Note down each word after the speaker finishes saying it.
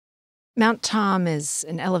Mount Tom is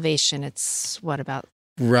an elevation. It's what, about?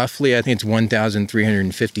 Roughly, I think it's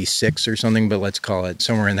 1,356 or something, but let's call it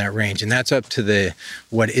somewhere in that range. And that's up to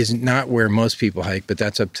what is not where most people hike, but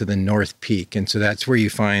that's up to the North Peak. And so that's where you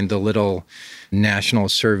find the little National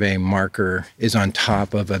Survey marker is on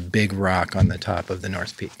top of a big rock on the top of the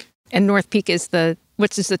North Peak. And North Peak is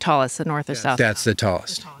which is the tallest, the north or south? That's the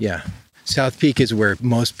tallest, yeah. South Peak is where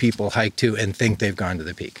most people hike to and think they've gone to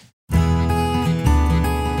the peak.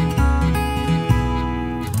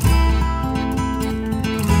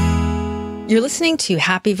 You're listening to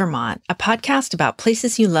Happy Vermont, a podcast about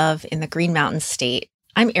places you love in the Green Mountains state.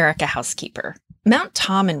 I'm Erica Housekeeper. Mount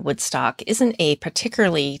Tom in Woodstock isn't a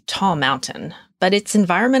particularly tall mountain, but its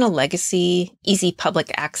environmental legacy, easy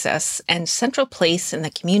public access, and central place in the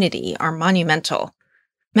community are monumental.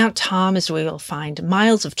 Mount Tom is where you'll find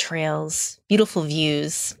miles of trails, beautiful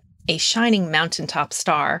views, a shining mountaintop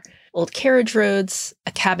star, old carriage roads,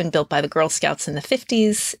 a cabin built by the Girl Scouts in the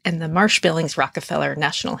 50s, and the Marsh-Billings-Rockefeller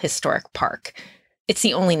National Historic Park. It's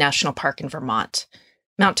the only national park in Vermont.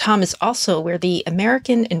 Mount Tom is also where the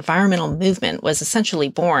American environmental movement was essentially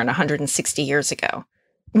born 160 years ago.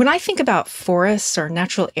 When I think about forests or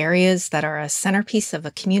natural areas that are a centerpiece of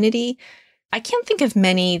a community, I can't think of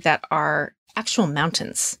many that are actual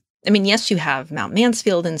mountains. I mean, yes, you have Mount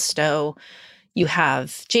Mansfield in Stowe, you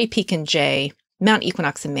have Jay Peak in Jay, Mount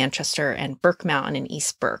Equinox in Manchester, and Burke Mountain in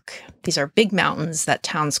East Burke. These are big mountains that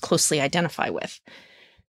towns closely identify with.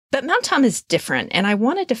 But Mount Tom is different, and I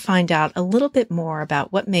wanted to find out a little bit more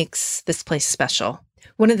about what makes this place special.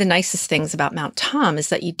 One of the nicest things about Mount Tom is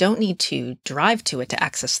that you don't need to drive to it to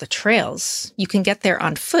access the trails. You can get there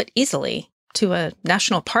on foot easily, to a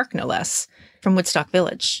national park no less, from Woodstock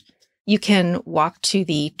Village. You can walk to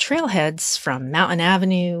the trailheads from Mountain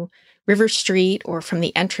Avenue, River Street, or from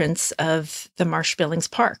the entrance of the Marsh-Billings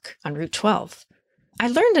Park on Route 12. I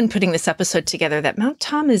learned in putting this episode together that Mount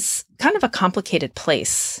Tom is kind of a complicated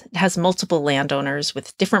place. It has multiple landowners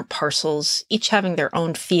with different parcels, each having their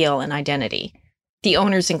own feel and identity. The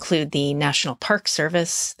owners include the National Park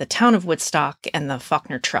Service, the Town of Woodstock, and the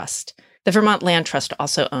Faulkner Trust. The Vermont Land Trust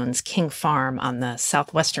also owns King Farm on the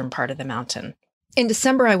southwestern part of the mountain. In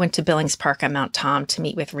December, I went to Billings Park on Mount Tom to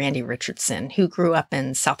meet with Randy Richardson, who grew up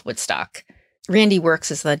in South Woodstock. Randy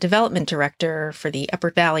works as the development director for the Upper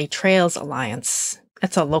Valley Trails Alliance.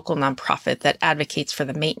 That's a local nonprofit that advocates for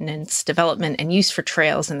the maintenance, development, and use for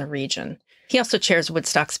trails in the region. He also chairs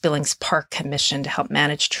Woodstock's Billings Park Commission to help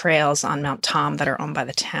manage trails on Mount Tom that are owned by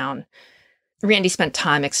the town. Randy spent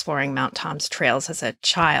time exploring Mount Tom's trails as a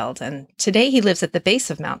child, and today he lives at the base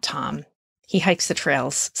of Mount Tom. He hikes the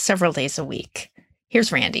trails several days a week.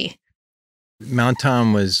 Here's Randy. Mount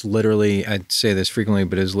Tom was literally, I'd say this frequently,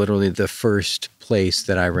 but it was literally the first place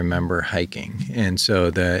that I remember hiking. And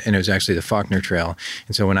it was actually the Faulkner Trail.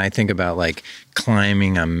 And so when I think about like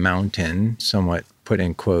climbing a mountain, somewhat put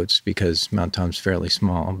in quotes because Mount Tom's fairly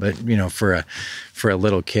small, but for a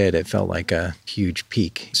little kid, it felt like a huge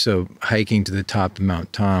peak. So hiking to the top of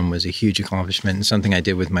Mount Tom was a huge accomplishment and something I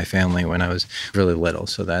did with my family when I was really little.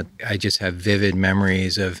 So that I just have vivid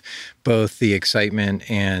memories of both the excitement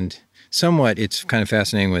and somewhat, it's kind of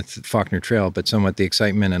fascinating with Faulkner Trail, but somewhat the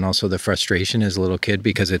excitement and also the frustration as a little kid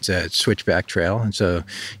because it's a switchback trail. And so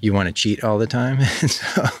you want to cheat all the time.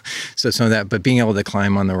 so some of that, but being able to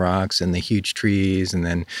climb on the rocks and the huge trees and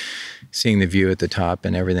then seeing the view at the top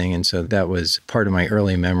and everything. And so that was part of my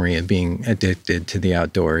early memory of being addicted to the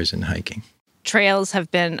outdoors and hiking. Trails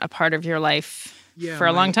have been a part of your life for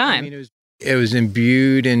a long time. It was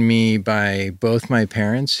imbued in me by both my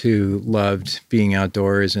parents who loved being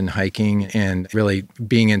outdoors and hiking and really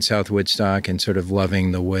being in South Woodstock and sort of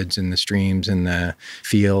loving the woods and the streams and the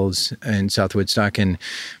fields in South Woodstock. And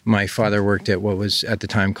my father worked at what was at the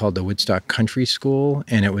time called the Woodstock Country School.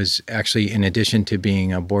 And it was actually, in addition to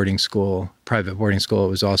being a boarding school, private boarding school, it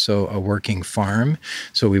was also a working farm.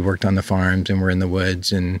 So we worked on the farms and we're in the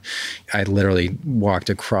woods. And I literally walked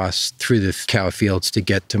across through the cow fields to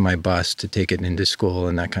get to my bus to take it into school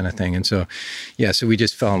and that kind of thing. And so, so we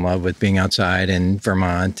just fell in love with being outside in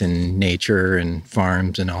Vermont and nature and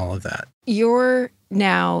farms and all of that. You're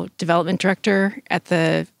now development director at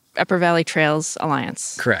the Upper Valley Trails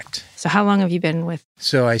Alliance. Correct. So how long have you been with?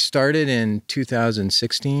 So I started in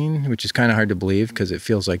 2016, which is kind of hard to believe because it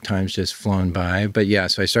feels like time's just flown by. But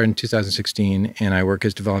so I started in 2016 and I work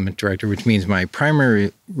as development director, which means my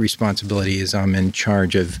primary responsibility is I'm in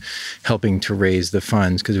charge of helping to raise the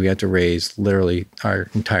funds because we have to raise literally our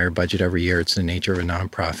entire budget every year. It's the nature of a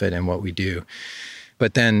nonprofit and what we do.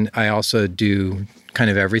 But then I also do kind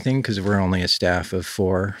of everything because we're only a staff of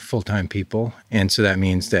 4 full-time people. And so that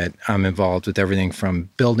means that I'm involved with everything from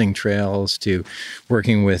building trails to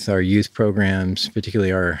working with our youth programs,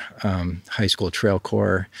 particularly our high school trail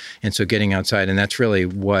corps. And so getting outside, and that's really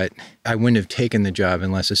what I wouldn't have taken the job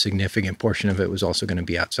unless a significant portion of it was also going to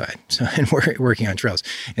be outside. So, and working on trails.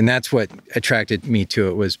 And that's what attracted me to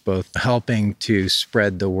it, was both helping to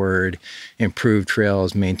spread the word, improve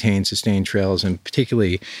trails, maintain, sustain trails, and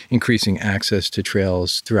particularly increasing access to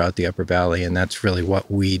trails throughout the Upper Valley. And that's really what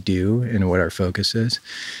we do and what our focus is.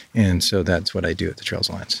 And so that's what I do at the Trails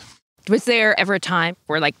Alliance. Was there ever a time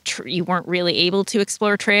where like you weren't really able to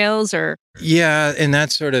explore trails or? Yeah, and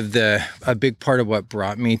that's sort of a big part of what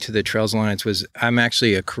brought me to the Trails Alliance was I'm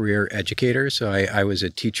actually a career educator. So I was a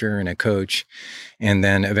teacher and a coach, and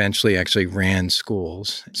then eventually actually ran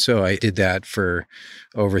schools. So I did that for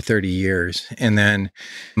over 30 years. And then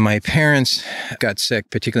my parents got sick,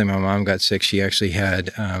 particularly my mom got sick. She actually had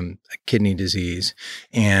a kidney disease,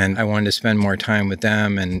 and I wanted to spend more time with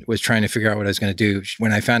them and was trying to figure out what I was going to do.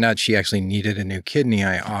 When I found out she actually needed a new kidney,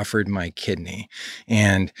 I offered my kidney,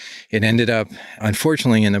 and it ended up,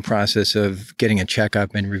 unfortunately, in the process of getting a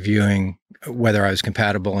checkup and reviewing whether I was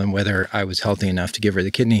compatible and whether I was healthy enough to give her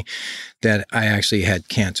the kidney, that I actually had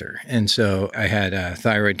cancer. And so I had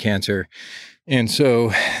thyroid cancer. And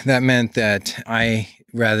so that meant that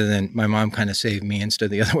rather than my mom kind of saved me instead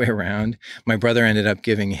of the other way around, my brother ended up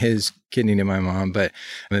giving his kidney to my mom, but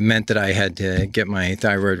it meant that I had to get my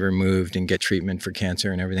thyroid removed and get treatment for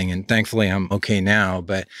cancer and everything. And thankfully I'm okay now.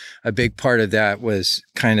 But a big part of that was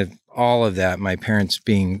kind of all of that, my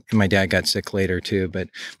dad got sick later too, but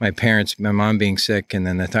my mom being sick and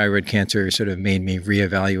then the thyroid cancer sort of made me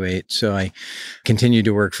reevaluate. So I continued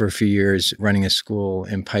to work for a few years running a school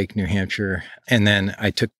in Pike, New Hampshire. And then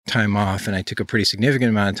I took time off, and I took a pretty significant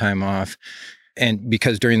amount of time off. And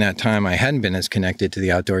because during that time, I hadn't been as connected to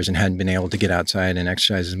the outdoors and hadn't been able to get outside and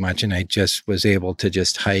exercise as much. And I just was able to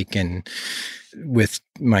just hike and with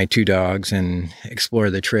my 2 dogs and explore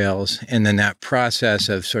the trails. And then that process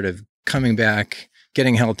of sort of coming back,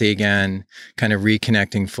 getting healthy again, kind of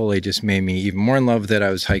reconnecting fully just made me even more in love that I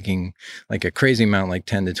was hiking like a crazy amount, like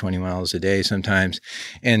 10 to 20 miles a day sometimes.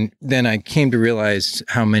 And then I came to realize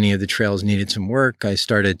how many of the trails needed some work. I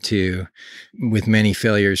started to, with many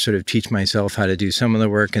failures, sort of teach myself how to do some of the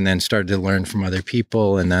work, and then started to learn from other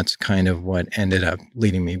people. And that's kind of what ended up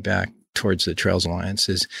leading me back towards the Trails Alliance,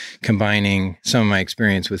 is combining some of my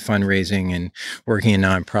experience with fundraising and working in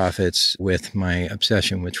nonprofits with my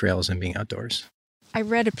obsession with trails and being outdoors. I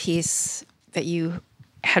read a piece that you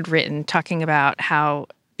had written talking about how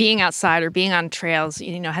being outside or being on trails,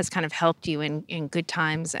 has kind of helped you in good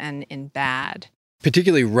times and in bad.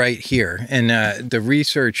 Particularly right here. And the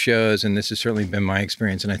research shows, and this has certainly been my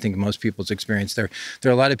experience, and I think most people's experience, there are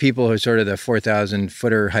a lot of people who are sort of the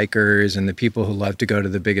 4,000-footer hikers and the people who love to go to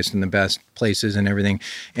the biggest and the best places and everything.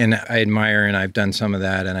 And I admire, and I've done some of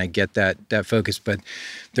that, and I get that focus. But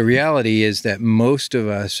the reality is that most of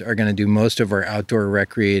us are going to do most of our outdoor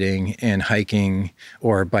recreating and hiking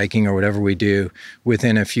or biking or whatever we do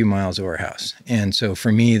within a few miles of our house. And so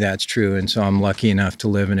for me, that's true. And so I'm lucky enough to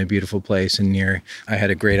live in a beautiful place and I had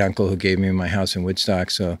a great uncle who gave me my house in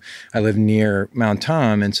Woodstock. So I live near Mount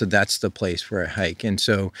Tom. And so that's the place where I hike. And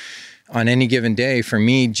so on any given day, for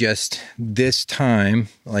me, just this time,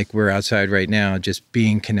 like we're outside right now, just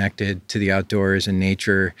being connected to the outdoors and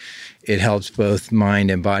nature, it helps both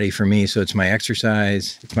mind and body for me. So it's my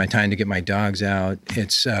exercise, it's my time to get my dogs out.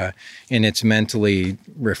 And it's mentally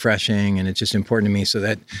refreshing, and it's just important to me. So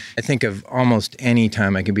that I think of almost any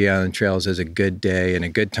time I can be out on the trails as a good day and a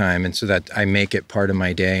good time. And so that I make it part of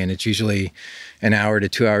my day. And it's usually an hour to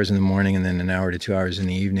 2 hours in the morning and then an hour to 2 hours in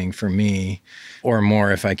the evening for me, or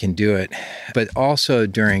more if I can do it. But also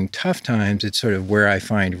during tough times, it's sort of where I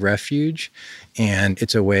find refuge. And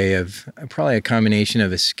it's a way of probably a combination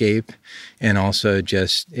of escape and also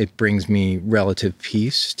just it brings me relative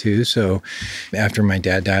peace too. So after my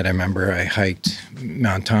dad died, I remember I hiked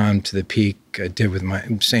Mount Tom to the peak. I did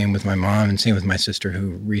same with my mom and same with my sister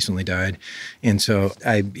who recently died. And so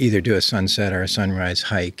I either do a sunset or a sunrise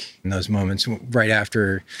hike in those moments. Right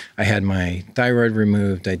after I had my thyroid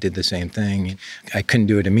removed, I did the same thing. I couldn't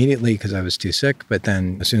do it immediately because I was too sick, but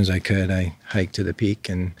then as soon as I could, I hiked to the peak,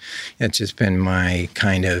 and it's just been my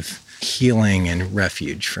kind of healing and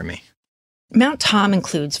refuge for me. Mount Tom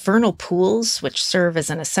includes vernal pools, which serve as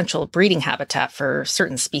an essential breeding habitat for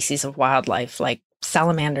certain species of wildlife like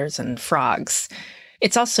salamanders and frogs.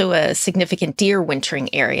 It's also a significant deer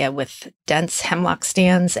wintering area with dense hemlock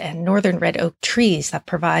stands and northern red oak trees that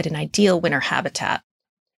provide an ideal winter habitat.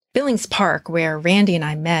 Billings Park, where Randy and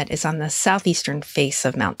I met, is on the southeastern face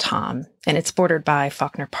of Mount Tom, and it's bordered by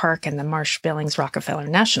Faulkner Park and the Marsh-Billings-Rockefeller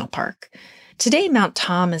National Park. Today, Mount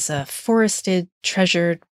Tom is a forested,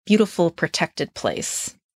 treasured, beautiful, protected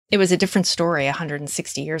place. It was a different story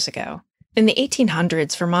 160 years ago. In the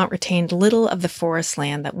 1800s, Vermont retained little of the forest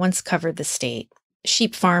land that once covered the state.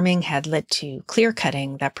 Sheep farming had led to clear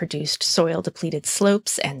cutting that produced soil-depleted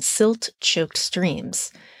slopes and silt-choked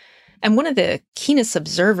streams. And one of the keenest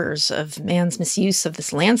observers of man's misuse of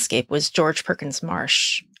this landscape was George Perkins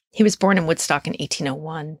Marsh. He was born in Woodstock in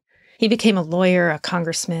 1801. He became a lawyer, a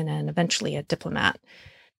congressman, and eventually a diplomat.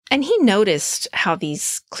 And he noticed how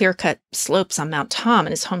these clear-cut slopes on Mount Tom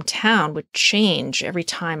in his hometown would change every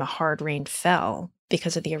time a hard rain fell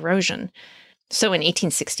because of the erosion. So in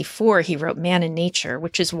 1864, he wrote Man and Nature,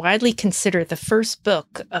 which is widely considered the first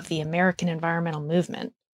book of the American environmental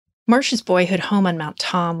movement. Marsh's boyhood home on Mount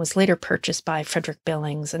Tom was later purchased by Frederick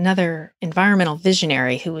Billings, another environmental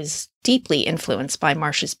visionary who was deeply influenced by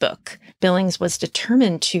Marsh's book. Billings was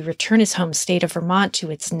determined to return his home state of Vermont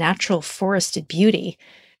to its natural forested beauty.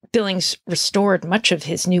 Billings restored much of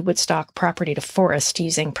his new Woodstock property to forest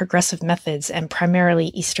using progressive methods and primarily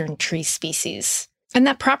eastern tree species. And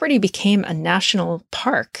that property became a national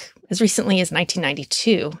park as recently as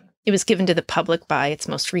 1992. It was given to the public by its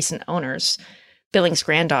most recent owners, Billings'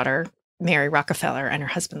 granddaughter, Mary Rockefeller, and her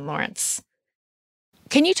husband, Lawrence.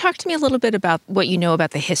 Can you talk to me a little bit about what you know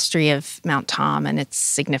about the history of Mount Tom and its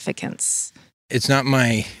significance? It's not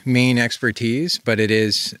my main expertise, but it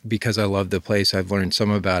is because I love the place. I've learned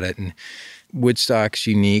some about it. And Woodstock's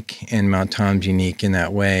unique and Mount Tom's unique in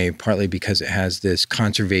that way, partly because it has this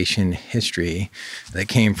conservation history that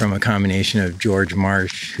came from a combination of George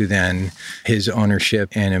Marsh, who then his ownership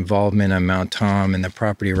and involvement on Mount Tom and the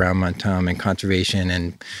property around Mount Tom and conservation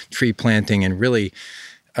and tree planting, and really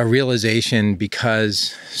a realization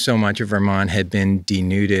because so much of Vermont had been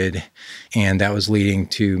denuded, and that was leading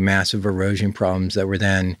to massive erosion problems that were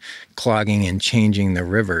then clogging and changing the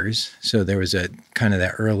rivers. So there was a kind of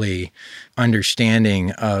that early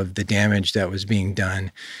understanding of the damage that was being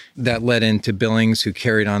done. That led into Billings, who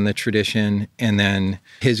carried on the tradition, and then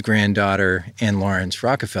his granddaughter and Lawrence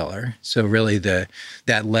Rockefeller. So really that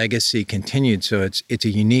legacy continued. So it's a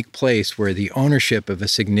unique place where the ownership of a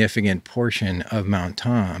significant portion of Mount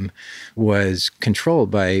Tom was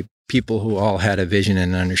controlled by people who all had a vision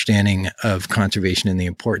and understanding of conservation and the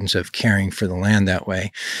importance of caring for the land that way.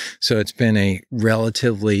 So it's been a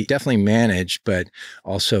relatively, definitely managed, but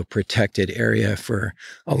also protected area for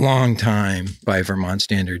a long time by Vermont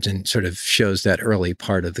standards, and sort of shows that early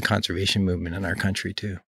part of the conservation movement in our country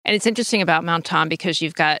too. And it's interesting about Mount Tom because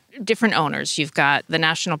you've got different owners. You've got the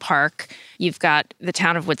national park, you've got the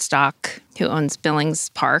town of Woodstock, who owns Billings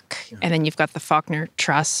Park, and then you've got the Faulkner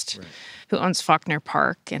Trust, who owns Faulkner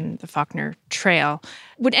Park and the Faulkner Trail.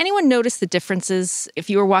 Would anyone notice the differences if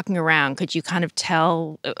you were walking around? Could you kind of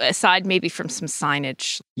tell, aside maybe from some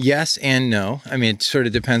signage? Yes and no. I mean, it sort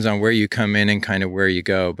of depends on where you come in and kind of where you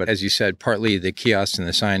go. But as you said, partly the kiosks and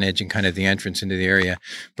the signage and kind of the entrance into the area.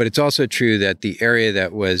 But it's also true that the area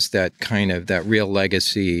that was that kind of that real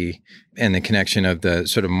legacy and the connection of the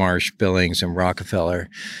sort of Marsh, Billings, and Rockefeller,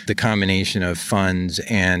 the combination of funds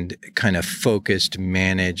and kind of focused,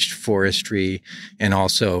 managed forestry, and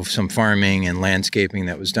also some farming and landscaping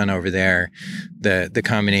that was done over there, the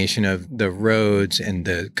combination of the roads and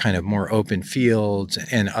the kind of more open fields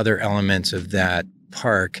and other elements of that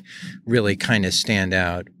park really kind of stand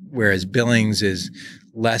out. Whereas Billings is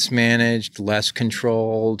less managed, less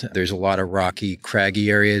controlled. There's a lot of rocky,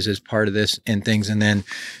 craggy areas as part of this and things. And then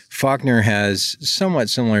Faulkner has somewhat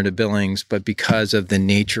similar to Billings, but because of the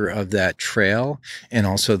nature of that trail and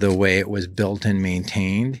also the way it was built and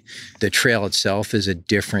maintained, the trail itself is a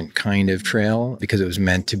different kind of trail because it was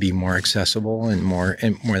meant to be more accessible and more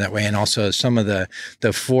that way. And also some of the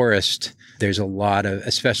forest, there's a lot of,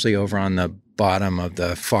 especially over on the bottom of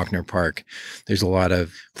the Faulkner Park, there's a lot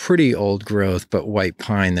of pretty old growth, but white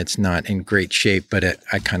pine that's not in great shape, but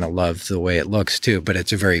I kind of love the way it looks too, but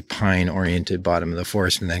it's a very pine-oriented bottom of the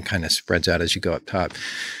forest and then kind of spreads out as you go up top.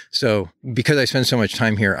 So because I spend so much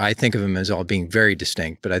time here, I think of them as all being very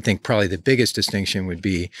distinct, but I think probably the biggest distinction would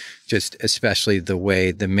be just especially the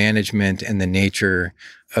way the management and the nature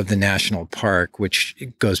of the national park, which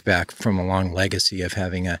goes back from a long legacy of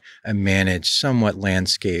having a managed, somewhat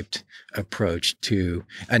landscaped approach to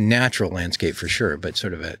a natural landscape for sure, but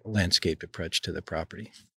sort of a landscaped approach to the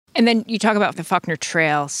property. And then you talk about the Faulkner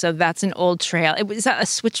Trail. So that's an old trail. Is that a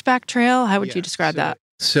switchback trail? How would you describe that?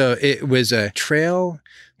 So it was a trail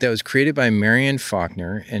that was created by Marion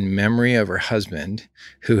Faulkner in memory of her husband,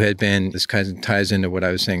 who had been, this kind of ties into what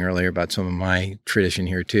I was saying earlier about some of my tradition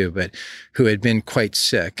here too, but who had been quite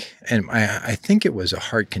sick. And I think it was a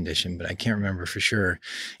heart condition, but I can't remember for sure,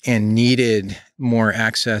 and needed more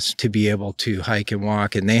access to be able to hike and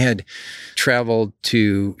walk. And they had traveled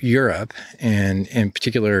to Europe, and in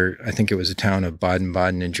particular, I think it was a town of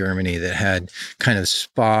Baden-Baden in Germany that had kind of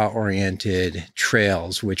spa-oriented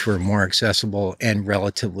trails, which were more accessible and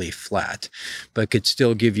relatively flat, but could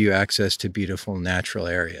still give you access to beautiful natural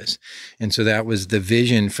areas. And so that was the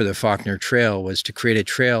vision for the Faulkner Trail, was to create a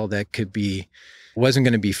trail that could be, wasn't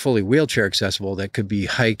going to be fully wheelchair accessible, that could be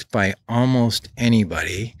hiked by almost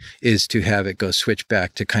anybody, is to have it go switch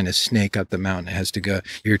back to kind of snake up the mountain. It has to go,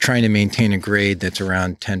 you're trying to maintain a grade that's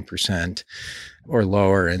around 10% or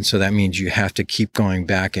lower. And so that means you have to keep going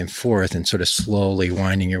back and forth and sort of slowly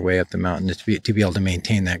winding your way up the mountain to be able to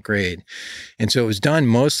maintain that grade. And so it was done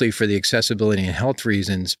mostly for the accessibility and health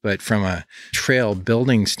reasons, but from a trail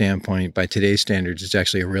building standpoint, by today's standards, it's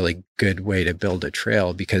actually a really good way to build a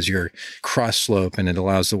trail, because you're cross slope and it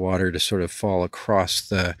allows the water to sort of fall across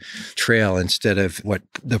the trail instead of what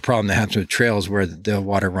the problem that happens with trails where the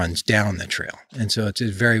water runs down the trail. And so it's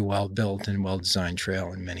a very well built and well designed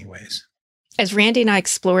trail in many ways. As Randy and I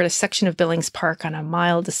explored a section of Billings Park on a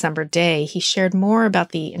mild December day, he shared more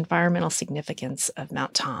about the environmental significance of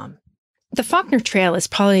Mount Tom. The Faulkner Trail is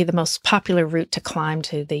probably the most popular route to climb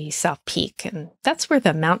to the South Peak, and that's where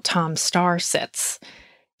the Mount Tom star sits.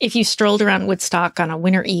 If you strolled around Woodstock on a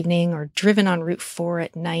winter evening or driven on Route 4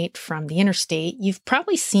 at night from the interstate, you've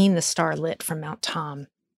probably seen the star lit from Mount Tom.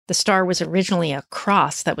 The star was originally a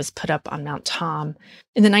cross that was put up on Mount Tom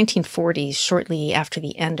in the 1940s, shortly after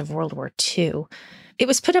the end of World War II. It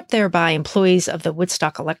was put up there by employees of the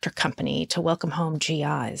Woodstock Electric Company to welcome home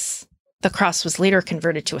GIs. The cross was later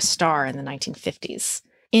converted to a star in the 1950s.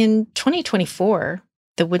 In 2024,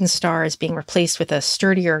 the wooden star is being replaced with a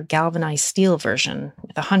sturdier galvanized steel version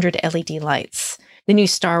with 100 LED lights. The new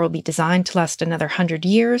star will be designed to last another 100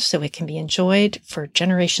 years, so it can be enjoyed for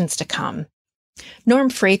generations to come. Norm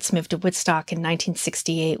Freites moved to Woodstock in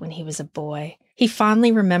 1968 when he was a boy. He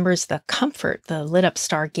fondly remembers the comfort the lit-up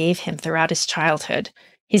star gave him throughout his childhood.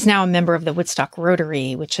 He's now a member of the Woodstock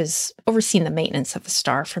Rotary, which has overseen the maintenance of the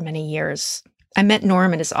star for many years. I met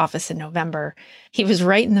Norm in his office in November. He was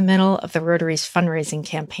right in the middle of the Rotary's fundraising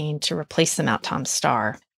campaign to replace the Mount Tom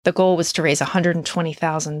star. The goal was to raise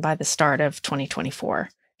 $120,000 by the start of 2024.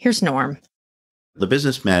 Here's Norm. The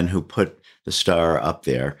businessmen who put the star up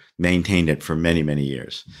there maintained it for many, many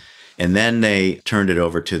years. And then they turned it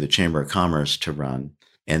over to the Chamber of Commerce to run.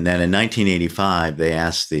 And then in 1985, they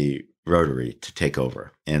asked the Rotary to take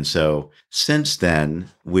over. And so since then,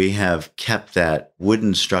 we have kept that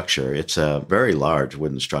wooden structure. It's a very large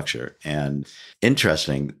wooden structure. And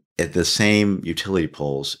interesting, the same utility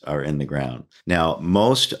poles are in the ground. Now,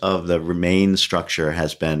 most of the remain structure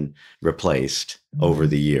has been replaced over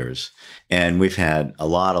the years. And we've had a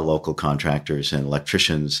lot of local contractors and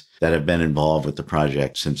electricians that have been involved with the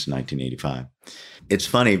project since 1985. It's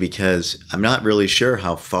funny because I'm not really sure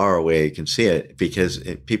how far away you can see it, because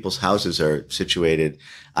people's houses are situated.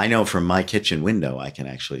 I know from my kitchen window, I can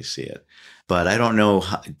actually see it, but I don't know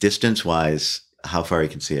distance-wise how far you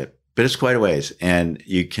can see it. But it's quite a ways, and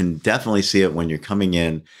you can definitely see it when you're coming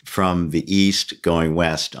in from the east going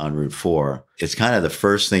west on Route 4. It's kind of the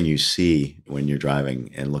first thing you see when you're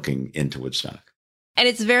driving and looking into Woodstock. And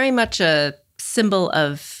it's very much a symbol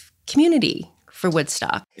of community for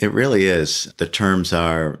Woodstock. It really is. The terms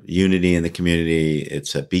are unity in the community.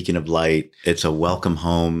 It's a beacon of light. It's a welcome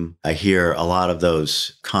home. I hear a lot of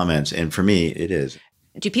those comments, and for me, it is.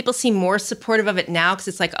 Do people seem more supportive of it now because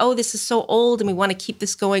it's like, oh, this is so old and we want to keep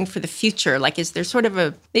this going for the future? Like, is there sort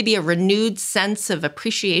of maybe a renewed sense of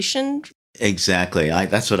appreciation? Exactly.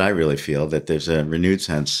 That's what I really feel, that there's a renewed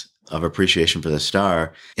sense of appreciation for the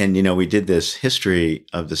star. And, we did this history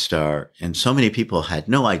of the star, and so many people had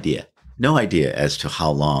no idea as to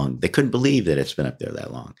how long. They couldn't believe that it's been up there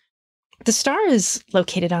that long. The star is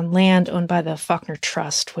located on land owned by the Faulkner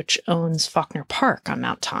Trust, which owns Faulkner Park on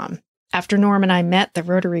Mount Tom. After Norm and I met, the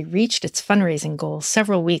Rotary reached its fundraising goal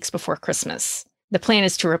several weeks before Christmas. The plan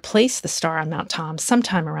is to replace the star on Mount Tom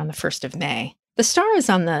sometime around the 1st of May. The star is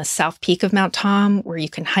on the south peak of Mount Tom, where you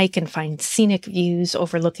can hike and find scenic views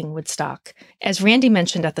overlooking Woodstock. As Randy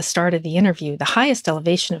mentioned at the start of the interview, the highest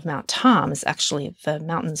elevation of Mount Tom is actually the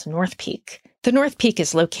mountain's North Peak. The North Peak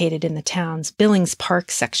is located in the town's Billings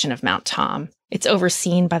Park section of Mount Tom. It's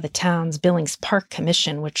overseen by the town's Billings Park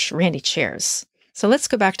Commission, which Randy chairs. So let's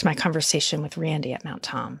go back to my conversation with Randy at Mount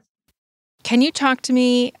Tom. Can you talk to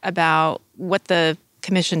me about what the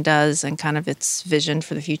Commission does and kind of its vision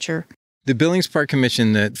for the future? The Billings Park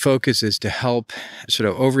Commission, the focus is to help sort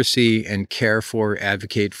of oversee and care for,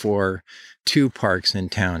 advocate for 2 parks in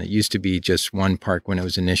town. It used to be just 1 park when it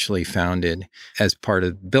was initially founded as part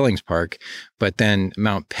of Billings Park, but then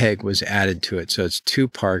Mount Peg was added to it. So it's 2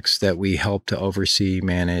 parks that we help to oversee,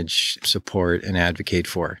 manage, support, and advocate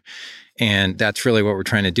for. And that's really what we're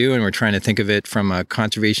trying to do. And we're trying to think of it from a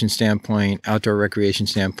conservation standpoint, outdoor recreation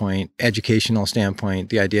standpoint, educational standpoint.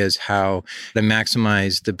 The idea is how to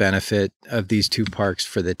maximize the benefit of these 2 parks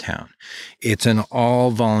for the town. It's an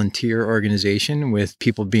all volunteer organization with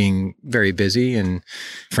people being very busy. And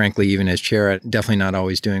frankly, even as chair, definitely not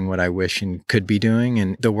always doing what I wish and could be doing.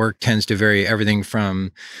 And the work tends to vary everything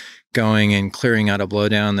from going and clearing out a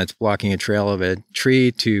blowdown that's blocking a trail of a tree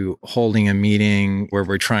to holding a meeting where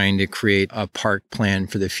we're trying to create a park plan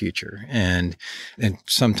for the future. And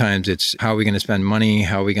sometimes it's how are we going to spend money?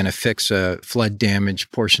 How are we going to fix a flood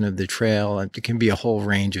damaged portion of the trail? It can be a whole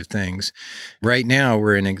range of things. Right now,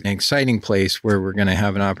 we're in an exciting place where we're going to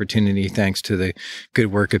have an opportunity, thanks to the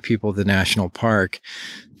good work of people at the national park,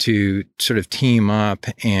 to sort of team up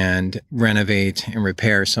and renovate and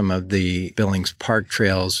repair some of the Billings Park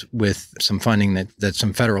trails with some funding that's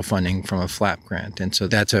some federal funding from a FLAP grant. And so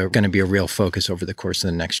that's going to be a real focus over the course of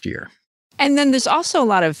the next year. And then there's also a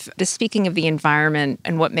lot of, speaking of the environment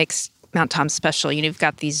and what makes Mount Tom special, you've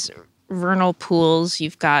got these vernal pools,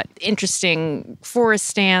 you've got interesting forest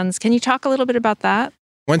stands. Can you talk a little bit about that?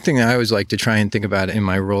 One thing I always like to try and think about in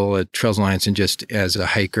my role at Trails Alliance and just as a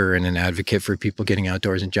hiker and an advocate for people getting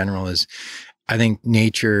outdoors in general is I think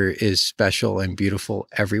nature is special and beautiful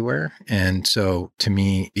everywhere. And so to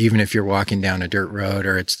me, even if you're walking down a dirt road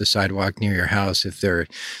or it's the sidewalk near your house, if there are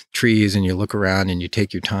trees and you look around and you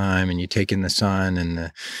take your time and you take in the sun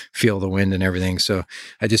and feel the wind and everything. So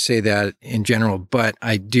I just say that in general, but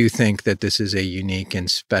I do think that this is a unique and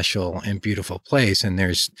special and beautiful place. And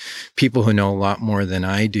there's people who know a lot more than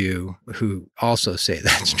I do who also say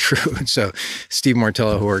that's true. So Steve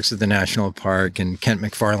Mortello, who works at the National Park, and Kent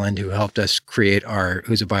McFarland, who helped us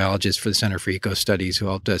who's a biologist for the Center for Eco Studies, who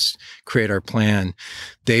helped us create our plan,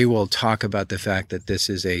 they will talk about the fact that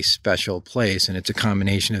this is a special place and it's a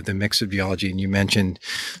combination of the mix of geology. And you mentioned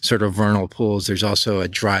sort of vernal pools. There's also a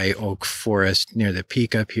dry oak forest near the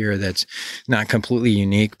peak up here that's not completely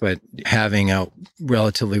unique, but having a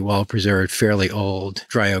relatively well-preserved, fairly old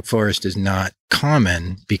dry oak forest is not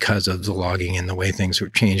common because of the logging and the way things were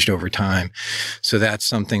changed over time. So that's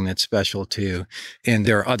something that's special too. And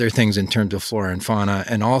there are other things in terms of flora and fauna.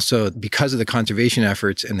 And also because of the conservation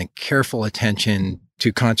efforts and the careful attention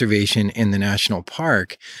to conservation in the national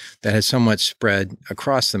park that has somewhat spread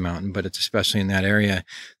across the mountain, but it's especially in that area,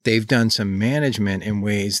 they've done some management in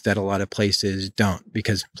ways that a lot of places don't,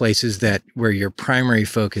 because places that where your primary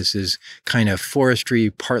focus is kind of forestry,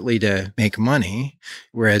 partly to make money,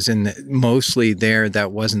 whereas mostly there,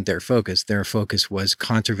 that wasn't their focus. Their focus was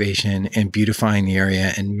conservation and beautifying the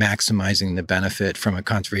area and maximizing the benefit from a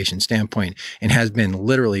conservation standpoint, and has been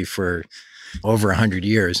literally for over 100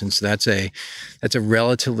 years. And so that's a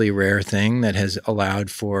relatively rare thing that has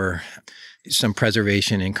allowed for some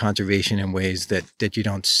preservation and conservation in ways that you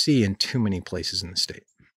don't see in too many places in the state.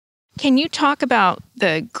 Can you talk about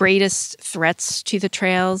the greatest threats to the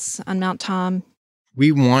trails on Mount Tom?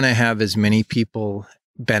 We want to have as many people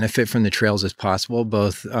benefit from the trails as possible,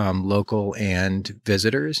 both local and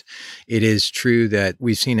visitors. It is true that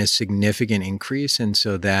we've seen a significant increase, and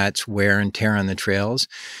so that's wear and tear on the trails.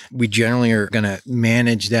 We generally are going to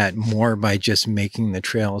manage that more by just making the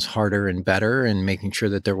trails harder and better and making sure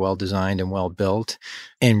that they're well designed and well built.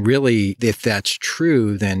 And really, if that's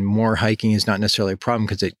true, then more hiking is not necessarily a problem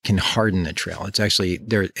because it can harden the trail. It's actually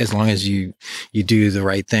there, as long as you do the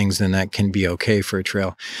right things, then that can be okay for a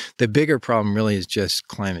trail. The bigger problem really is just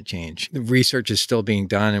climate change. The research is still being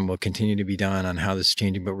done and will continue to be done on how this is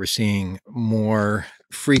changing, but we're seeing more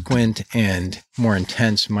frequent and more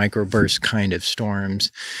intense microburst kind of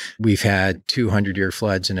storms. We've had 200-year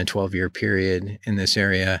floods in a 12-year period in this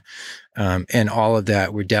area. And all of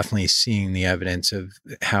that, we're definitely seeing the evidence of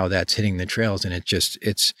how that's hitting the trails. And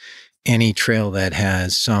it's any trail that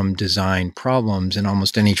has some design problems, and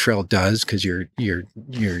almost any trail does, because you're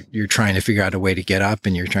trying to figure out a way to get up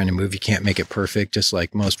and you're trying to move. You can't make it perfect, just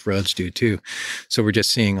like most roads do too. So we're just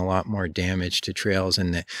seeing a lot more damage to trails,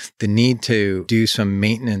 and the need to do some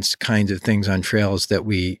maintenance kinds of things on trails that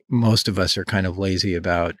most of us are kind of lazy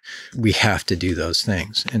about. We have to do those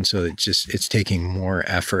things. And so it's taking more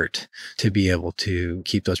effort to be able to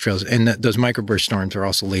keep those trails. And those microburst storms are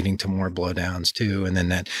also leading to more blowdowns too. And then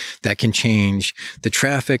that that can change the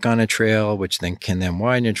traffic on a trail, which then can then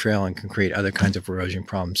widen a trail and can create other kinds of erosion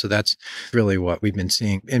problems. So that's really what we've been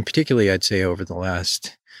seeing. And particularly, I'd say over the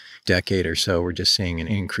last decade or so, we're just seeing an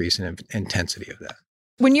increase in intensity of that.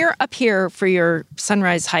 When you're up here for your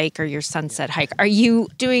sunrise hike or your sunset hike, are you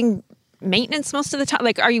doing maintenance most of the time?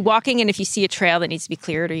 Like, are you walking and if you see a trail that needs to be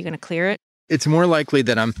cleared, are you going to clear it? It's more likely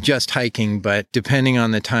that I'm just hiking, but depending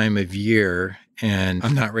on the time of year, and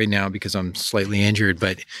I'm not right now because I'm slightly injured,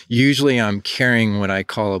 but usually I'm carrying what I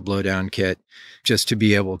call a blowdown kit just to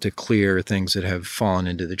be able to clear things that have fallen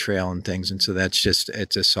into the trail and things. And so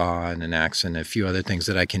it's a saw and an axe and a few other things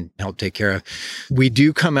that I can help take care of. We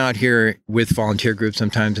do come out here with volunteer groups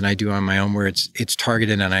sometimes, and I do on my own where it's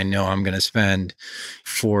targeted and I know I'm going to spend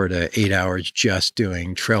 4 to 8 hours just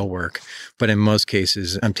doing trail work. But in most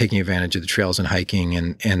cases, I'm taking advantage of the trails and hiking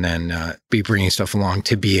and then be bringing stuff along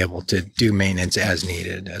to be able to do maintenance as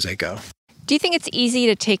needed as I go. Do you think it's easy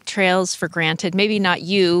to take trails for granted? Maybe not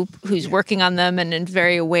you, who's working on them and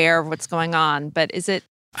very aware of what's going on, but is it?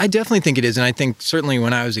 I definitely think it is. And I think certainly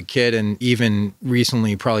when I was a kid and even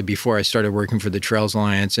recently, probably before I started working for the Trails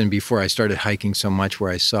Alliance and before I started hiking so much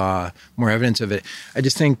where I saw more evidence of it, I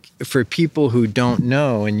just think for people who don't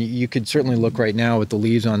know, and you could certainly look right now with the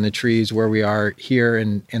leaves on the trees where we are here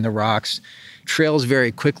in the rocks, trails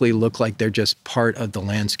very quickly look like they're just part of the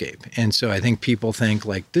landscape. And so I think people think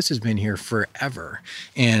like, this has been here forever.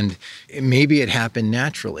 And maybe it happened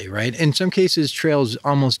naturally, right? In some cases, trails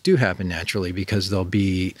almost do happen naturally because there'll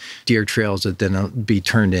be deer trails that then will be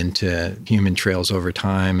turned into human trails over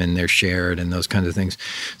time and they're shared and those kinds of things.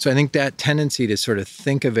 So I think that tendency to sort of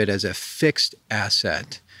think of it as a fixed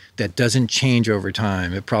asset that doesn't change over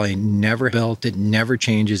time. It probably never built, it never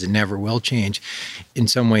changes, it never will change. In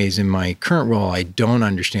some ways, in my current role, I don't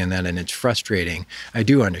understand that and it's frustrating. I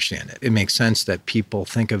do understand it. It makes sense that people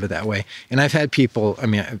think of it that way. And I've had people,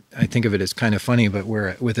 I think of it as kind of funny, but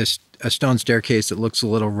we're with a stone staircase that looks a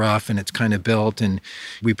little rough and it's kind of built and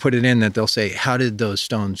we put it in that they'll say, how did those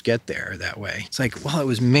stones get there that way? It's like, well, it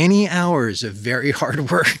was many hours of very hard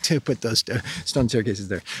work to put those stone staircases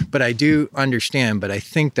there. But I do understand, but I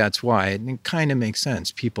think that's why. It kind of makes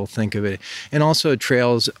sense. People think of it. And also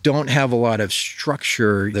trails don't have a lot of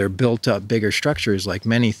structure. They're built up bigger structures like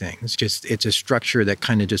many things. Just it's a structure that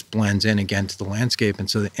kind of just blends in against the landscape. And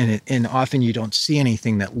so, and often you don't see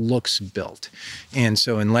anything that looks built. And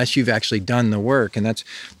so unless you've actually done the work, and that's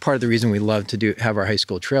part of the reason we love to have our high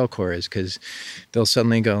school trail corps is because they'll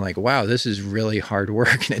suddenly go like, wow, this is really hard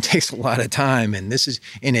work and it takes a lot of time. And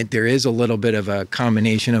there is a little bit of a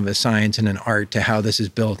combination of a science and an art to how this is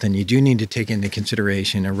built. And you do need to take into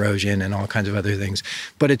consideration erosion and all kinds of other things.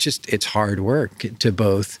 But it's hard work to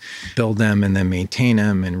both build them and then maintain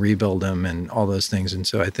them and rebuild them and all those things. And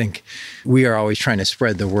so I think we are always trying to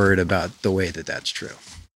spread the word about the way that that's true.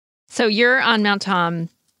 So you're on Mount Tom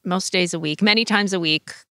most days a week, many times a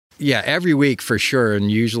week. Yeah, every week for sure, and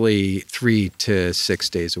usually 3 to 6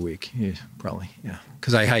 days a week, probably, yeah.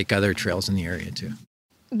 Because I hike other trails in the area too.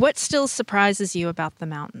 What still surprises you about the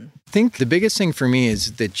mountain? I think the biggest thing for me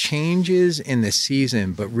is the changes in the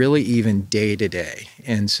season, but really even day to day.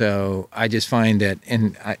 And so I just find that,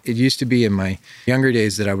 it used to be in my younger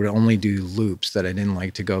days that I would only do loops, that I didn't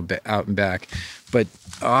like to go out and back. But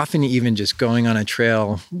often even just going on a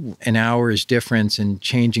trail, an hour's difference and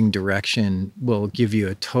changing direction will give you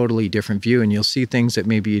a totally different view. And you'll see things that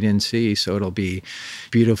maybe you didn't see. So it'll be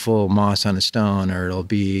beautiful moss on a stone, or it'll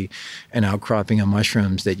be an outcropping of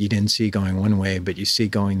mushrooms that you didn't see going one way, but you see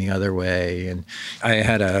going the other way. And I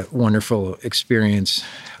had a wonderful experience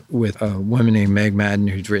with a woman named Meg Madden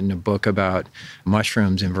who's written a book about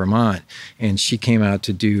mushrooms in Vermont. And she came out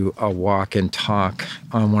to do a walk and talk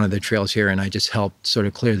on one of the trails here. And I just helped sort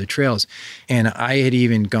of clear the trails. And I had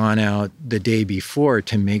even gone out the day before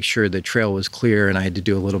to make sure the trail was clear. And I had to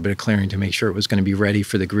do a little bit of clearing to make sure it was going to be ready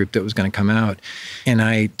for the group that was going to come out. And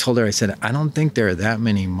I told her, I said, I don't think there are that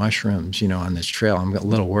many mushrooms, on this trail. I'm a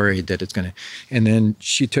little worried that it's going to. And then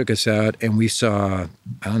she took us out and we saw,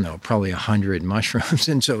 I don't know, probably 100 mushrooms.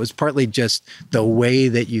 And so it was partly just the way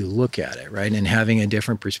that you look at it, right? And having a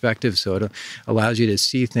different perspective. So it allows you to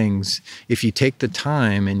see things. If you take the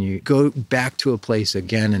time and you go back to a place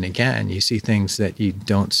again and again, you see things that you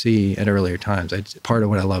don't see at earlier times. It's part of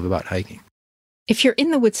what I love about hiking. If you're in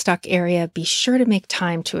the Woodstock area, be sure to make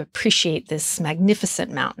time to appreciate this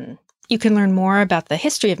magnificent mountain. You can learn more about the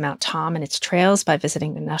history of Mount Tom and its trails by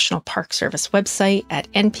visiting the National Park Service website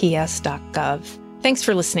at nps.gov. Thanks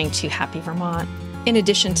for listening to Happy Vermont. In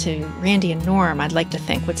addition to Randy and Norm, I'd like to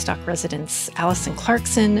thank Woodstock residents Allison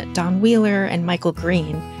Clarkson, Don Wheeler, and Michael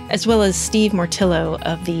Green, as well as Steve Mortillo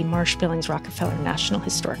of the Marsh-Billings-Rockefeller National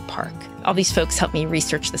Historic Park. All these folks helped me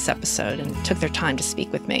research this episode and took their time to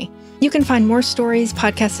speak with me. You can find more stories,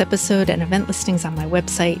 podcast episode, and event listings on my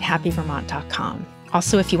website, happyvermont.com.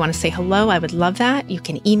 Also, if you want to say hello, I would love that. You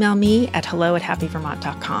can email me at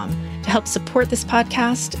hello@happyvermont.com. To help support this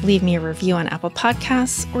podcast, leave me a review on Apple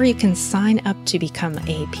Podcasts, or you can sign up to become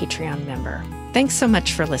a Patreon member. Thanks so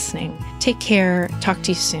much for listening. Take care, talk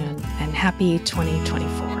to you soon, and happy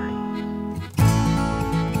 2024.